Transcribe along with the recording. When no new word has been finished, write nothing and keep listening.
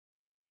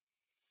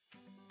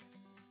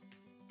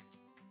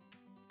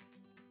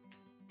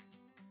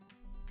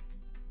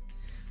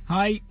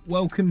Hi,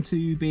 welcome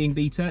to Being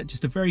Beta.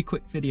 Just a very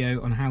quick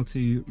video on how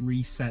to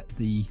reset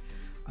the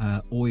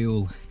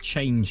oil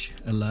change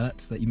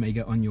alerts that you may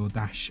get on your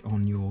dash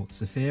on your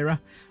Zafira.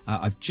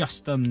 I've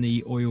just done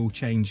the oil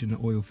change and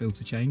oil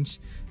filter change,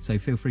 so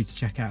feel free to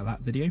check out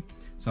that video.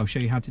 So I'll show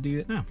you how to do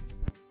it now.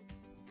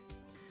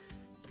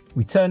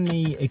 We turn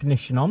the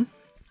ignition on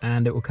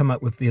and it will come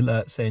up with the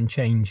alert saying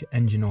change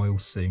engine oil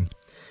soon.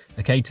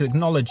 Okay, to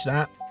acknowledge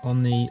that,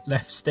 on the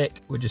left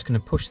stick we're just going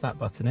to push that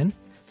button in.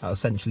 That'll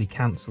essentially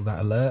cancel that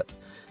alert.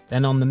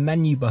 Then on the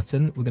menu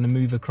button, we're going to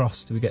move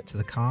across till we get to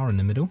the car in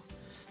the middle.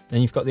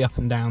 Then you've got the up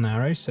and down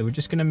arrows, so we're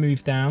just going to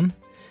move down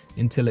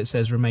until it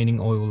says remaining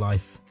oil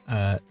life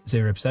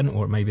 0%,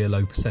 or it may be a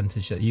low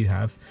percentage that you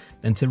have.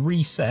 Then to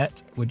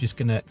reset, we're just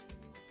going to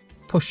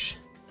push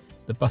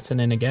the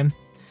button in again,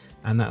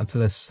 and that'll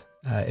tell us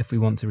if we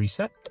want to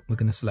reset. We're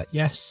going to select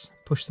yes,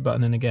 push the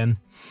button in again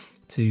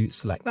to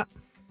select that,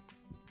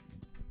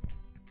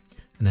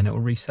 and then it will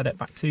reset it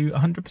back to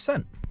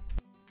 100%.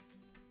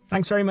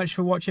 Thanks very much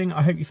for watching.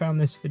 I hope you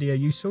found this video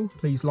useful.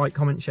 Please like,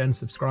 comment, share and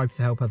subscribe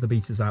to help other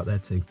betas out there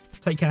too.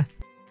 Take care.